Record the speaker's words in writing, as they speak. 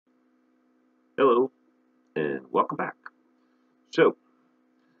Hello and welcome back. So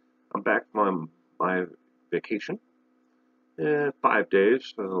I'm back from my vacation. 5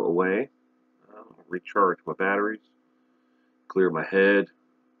 days away. Recharge my batteries, clear my head,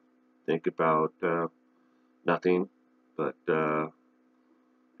 think about nothing but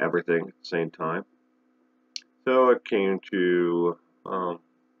everything at the same time. So I came to. I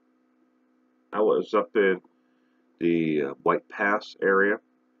was up in the White Pass area,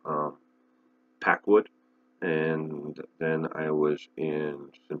 um, Packwood, and then I was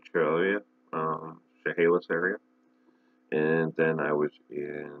in Centralia, Chehalis area, and then I was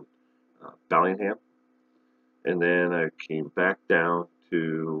in Bellingham, and then I came back down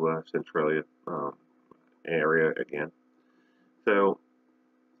to Centralia area again. So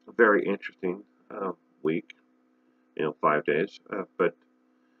a very interesting week, 5 days. But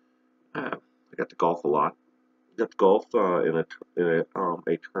I got to golf a lot. Got to golf in a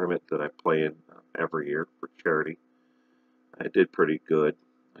tournament that I play in every year for charity. I did pretty good.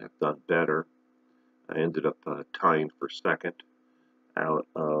 I've done better. I ended up tying for second out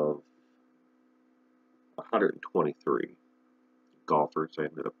of 123 golfers. I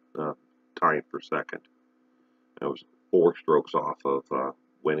ended up tying for second. I was 4 strokes off of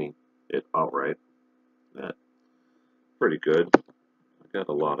winning it outright. That's pretty good. I got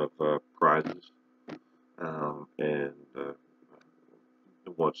a lot of prizes and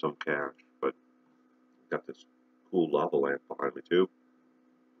won some cash, but got this cool lava lamp behind me too.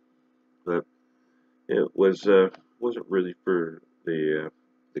 But it wasn't really for the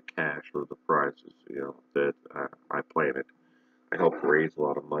cash or the prizes, that I planned it. I helped raise a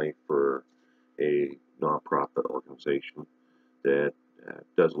lot of money for a nonprofit organization that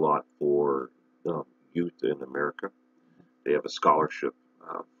does a lot for youth in America. They have a scholarship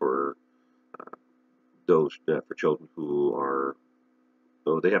for those for children who are,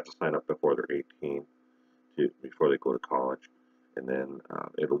 so they have to sign up before they're 18 before they go to college, and then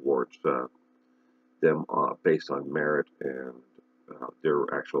it awards them based on merit and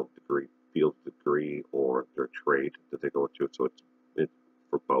their actual degree, field degree, or their trade that they go to. So it's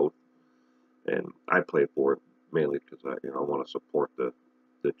for both, and I play for it mainly because I want to support the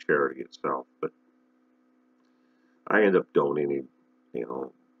charity itself. But I end up donating,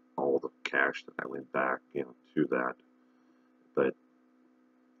 all the cash that I went back, to that. But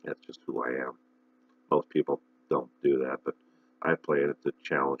that's just who I am. Most people don't do that, but I played it to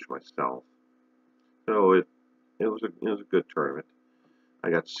challenge myself. So it was a good tournament. I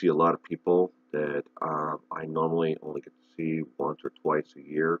got to see a lot of people that I normally only get to see once or twice a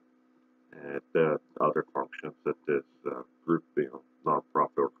year at other functions that this group,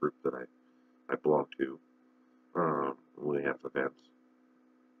 nonprofit or group that I belong to, when we have events.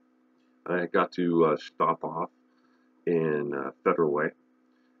 I got to stop off in Federal Way,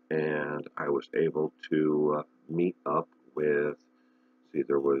 and I was able to meet up with. See,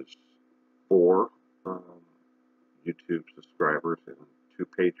 there was 4 YouTube subscribers and 2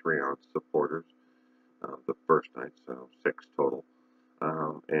 Patreon supporters the first night, so 6 total.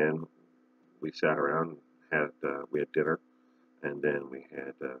 And we sat around and we had dinner, and then we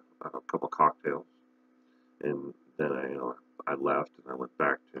had a couple cocktails, and then I left and I went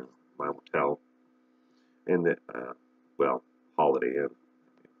back to my hotel, and well, Holiday Inn.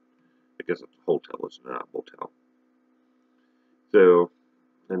 I guess it's a hotel, it's not a motel. So,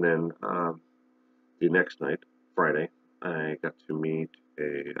 and then the next night, Friday, I got to meet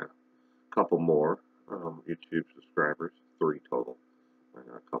a couple more YouTube subscribers, 3 total,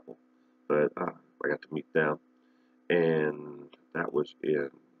 a couple, but I got to meet them, and that was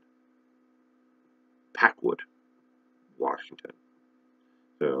in Packwood, Washington.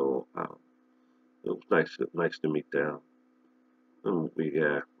 So it was nice to meet them. And we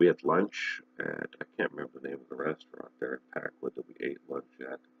had lunch at, I can't remember the name of the restaurant there in Packwood that we ate lunch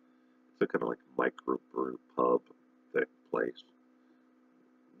at. It's a kind of like microbrew pub type place.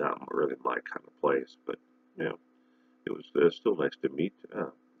 Not really my kind of place, but it was still nice to meet,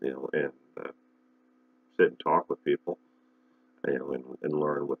 and sit and talk with people, and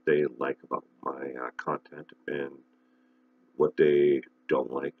learn what they like about my content and what they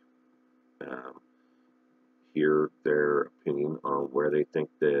don't like. Um, Hear their opinion on where they think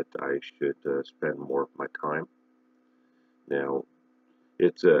that I should spend more of my time. Now,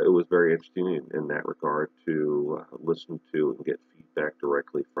 it was very interesting in that regard to listen to and get feedback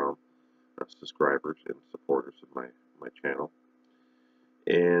directly from subscribers and supporters of my channel,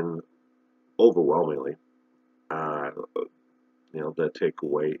 and overwhelmingly, uh, the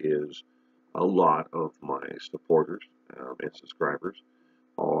takeaway is a lot of my supporters and subscribers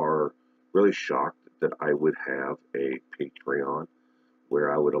are really shocked that I would have a Patreon where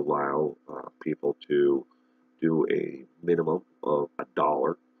I would allow people to do a minimum of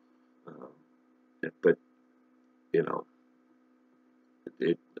 $1. Um, but you know,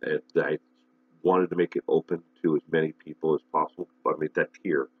 I wanted to make it open to as many people as possible. But I made that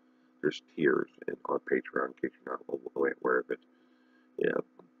tier. There's tiers on Patreon, in case you're not aware of it. Yeah,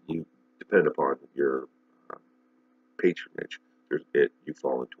 you depend upon your uh, patronage. You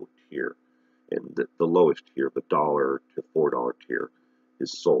fall into a tier, and the lowest tier, the $1 to $4 tier,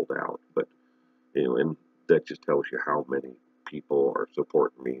 is sold out. But and that just tells you how many people are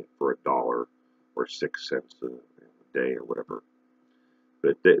supporting me for $1 or 6 cents a day or whatever.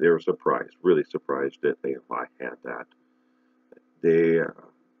 But they were surprised, really surprised that I had that. They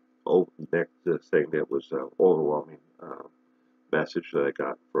next thing that was overwhelming message that I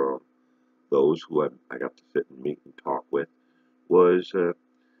got from those who I got to sit and meet and talk with was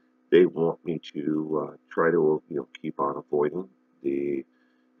they want me to try to keep on avoiding the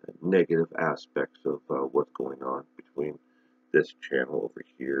negative aspects of what's going on between this channel over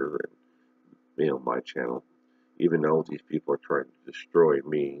here and my channel. Even though these people are trying to destroy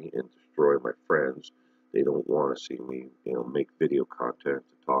me and destroy my friends, they don't want to see me make video content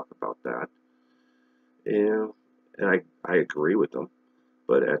to talk about that. And I agree with them,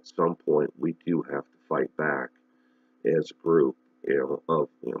 but at some point we do have to fight back as a group, of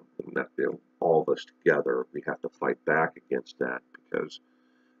all of us together. We have to fight back against that because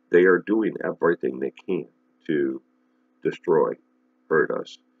they are doing everything they can to destroy, hurt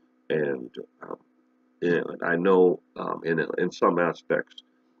us, and I know in some aspects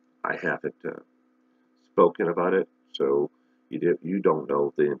I haven't spoken about it, so you don't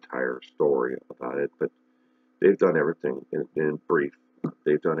know the entire story about it, but they've done everything in brief.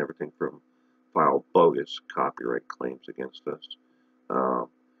 They've done everything from file bogus copyright claims against us, um,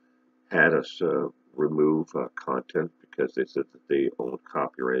 had us remove content because they said that they owned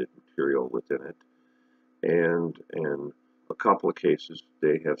copyrighted material within it, and in a couple of cases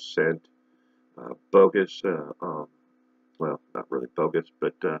they have sent bogus, well, not really bogus,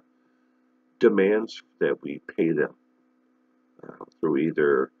 but demands that we pay them through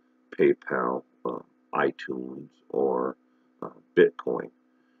either PayPal, iTunes, or Bitcoin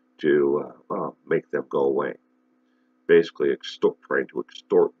to make them go away. Basically, trying to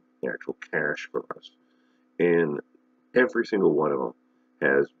extort actual cash from us. And every single one of them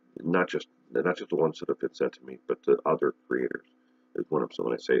has not just the ones that have been sent to me, but to other creators. Is one of them. So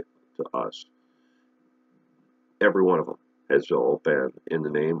when I say to us, every one of them has all been in the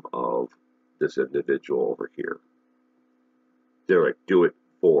name of this individual over here. They're like, do it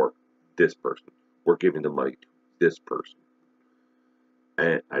for this person. We're giving the money to this person.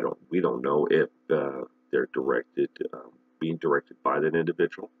 And we don't know if they're being directed by that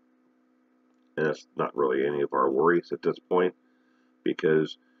individual. And that's not really any of our worries at this point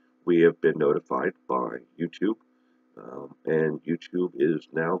because we have been notified by YouTube, and YouTube is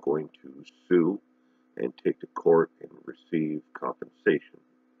now going to sue and take to court and receive compensation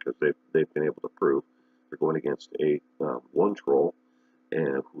because they've been able to prove they're going against one troll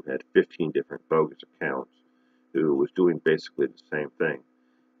who had 15 different bogus accounts who was doing basically the same thing.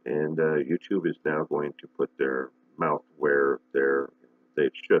 And YouTube is now going to put their mouth where they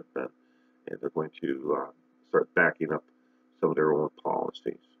should have been, and they're going to start backing up some of their own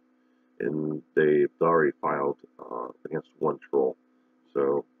policies. And they've already filed against one troll.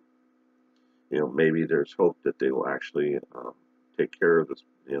 So, maybe there's hope that they will actually take care of this,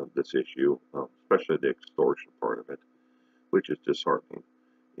 this issue, especially the extortion part of it, which is disheartening,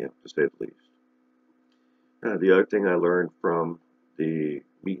 to say the least. The other thing I learned from the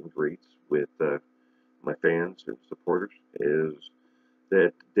meet and greets with my fans and supporters is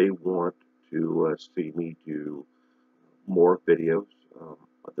that they want to see me do more videos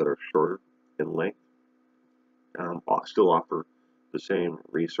that are shorter in length. I'll still offer the same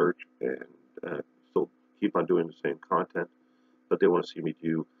research and still keep on doing the same content, but they want to see me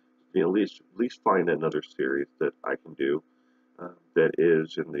do, at least find another series that I can do that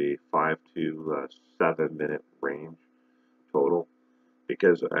is in the 5 to 7 minute range total,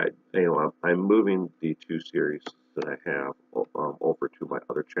 because I'm moving the 2 series that I have over to my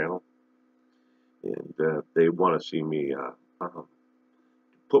other channel, and they want to see me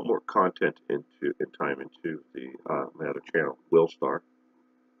put more content and time into the my other channel, Willstar.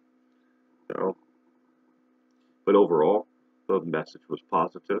 So, but overall, the message was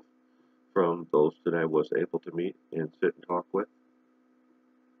positive from those that I was able to meet and sit and talk with.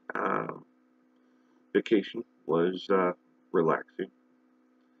 Vacation was relaxing.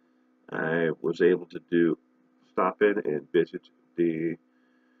 I was able to stop in and visit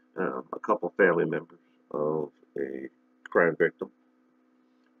a couple family members of a crime victim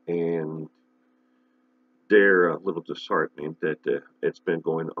they're a little disheartening that it's been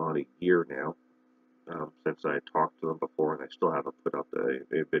going on a year now since I talked to them before, and I still haven't put up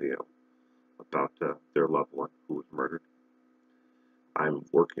a video about their loved one who was murdered. I'm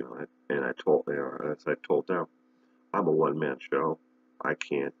working on it, and as I told them, I'm a one-man show. I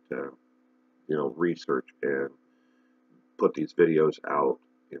can't, research and put these videos out,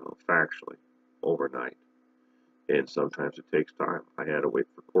 factually overnight. And sometimes it takes time. I had to wait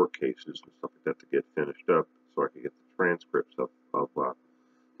for court cases and stuff like that to get finished up so I could get the transcripts of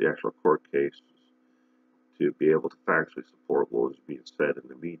the actual court cases to be able to factually support what was being said in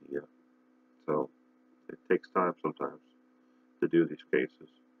the media. So it takes time sometimes to do these cases.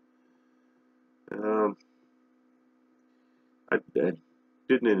 I didn't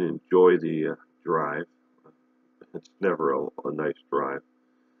enjoy the drive. It's never a nice drive.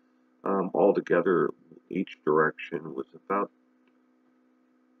 Altogether, each direction was about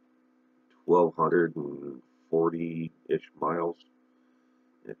 1,240-ish miles.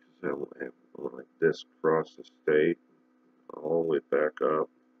 Because I went like this across the state, all the way back up,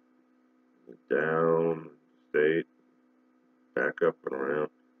 down the state, back up and around,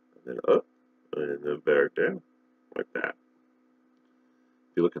 and then up, and then back down, like that.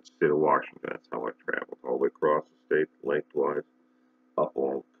 If you look at the state of Washington, that's how I traveled, all the way across the state, lengthwise, up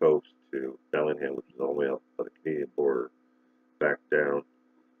along the coast to Bellingham, which is all the way up by the Canadian border, back down,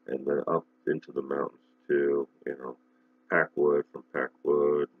 and then up into the mountains to, Packwood, from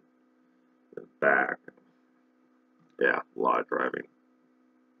Packwood, and back. Yeah, a lot of driving.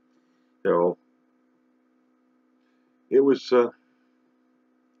 So, it was,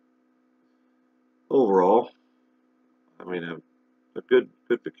 overall, I mean, a good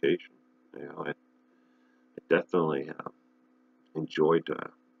vacation. I definitely enjoyed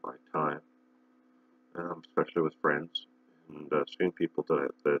my time, especially with friends, and seeing people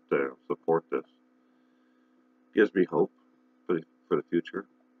that support this gives me hope for the future.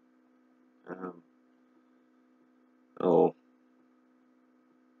 That's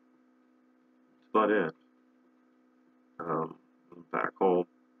about it. I'm back home.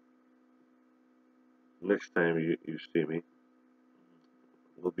 Next time you see me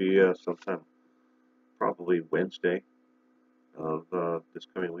will be sometime, probably Wednesday of this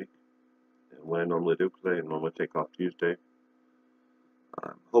coming week. And what I normally do, because I normally take off Tuesday,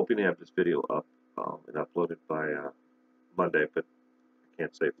 I'm hoping to have this video up and uploaded by Monday, but I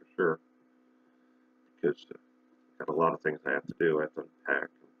can't say for sure because I've got a lot of things I have to do. I have to unpack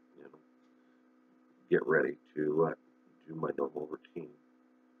and get ready to do my normal routine.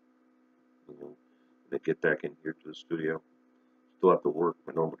 And then get back in here to the studio. Still have to work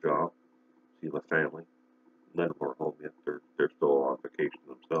my normal job, see my family. None of them are home yet. They're still on vacation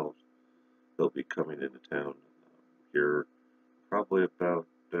themselves. They'll be coming into town here probably about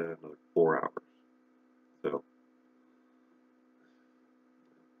another 4 hours. So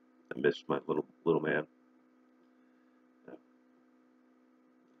I miss my little man.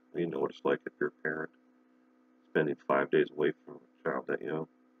 You know what it's like if you're a parent, spending 5 days away from a child that young.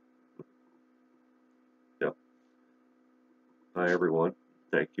 Yep. Hi everyone.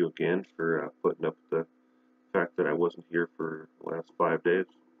 Thank you again for putting up with the fact that I wasn't here for the last 5 days.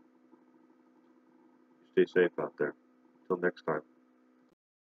 Stay safe out there. Until next time.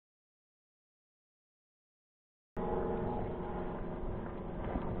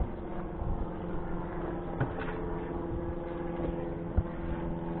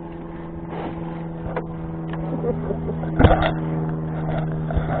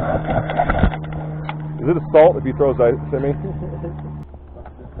 Is it assault if he throws ice at me?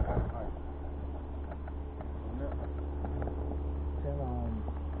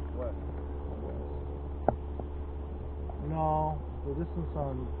 No, the distance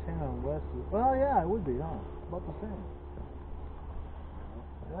on 10 on west is, well, yeah, it would be, huh? About the same.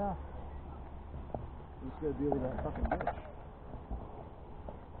 Yeah. You just gotta deal with that fucking bitch.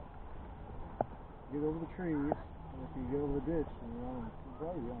 Get over the trees, and if you get over the ditch, then you're on,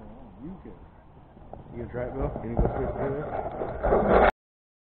 probably on your own. You can. You gonna try it, Bill? You gonna go straight through there?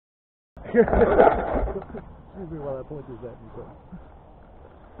 Excuse me while I point this at you, so.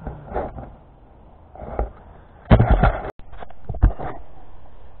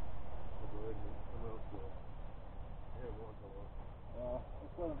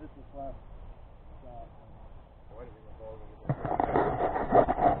 It's gonna hit this last shot. Why did the ball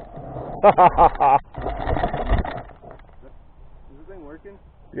Is the thing working?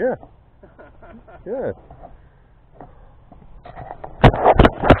 Yeah. Yeah.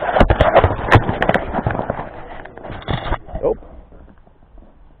 Nope.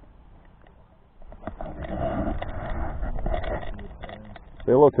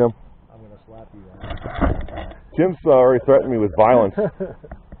 Say hello, Tim. I'm gonna slap you. Jim's already threatened me with violence,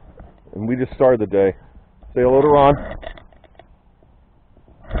 and we just started the day. Say hello to Ron.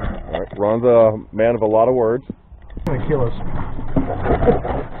 All right, Ron's a man of a lot of words. He's gonna kill us.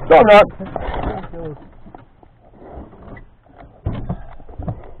 No, I'm not. He's gonna kill us.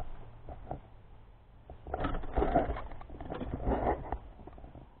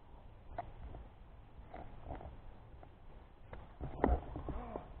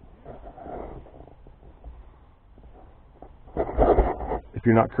 If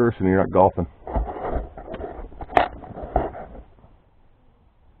you're not cursing, you're not golfing.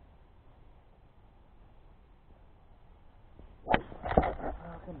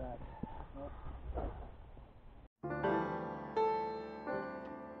 Come back.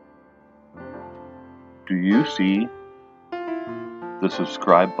 Do you see the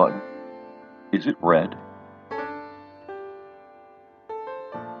subscribe button? Is it red?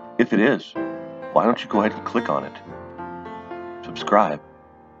 If it is, why don't you go ahead and click on it? Subscribe.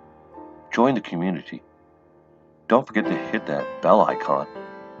 Join the community. Don't forget to hit that bell icon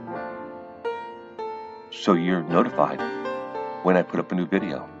so you're notified when I put up a new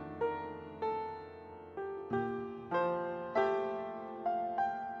video.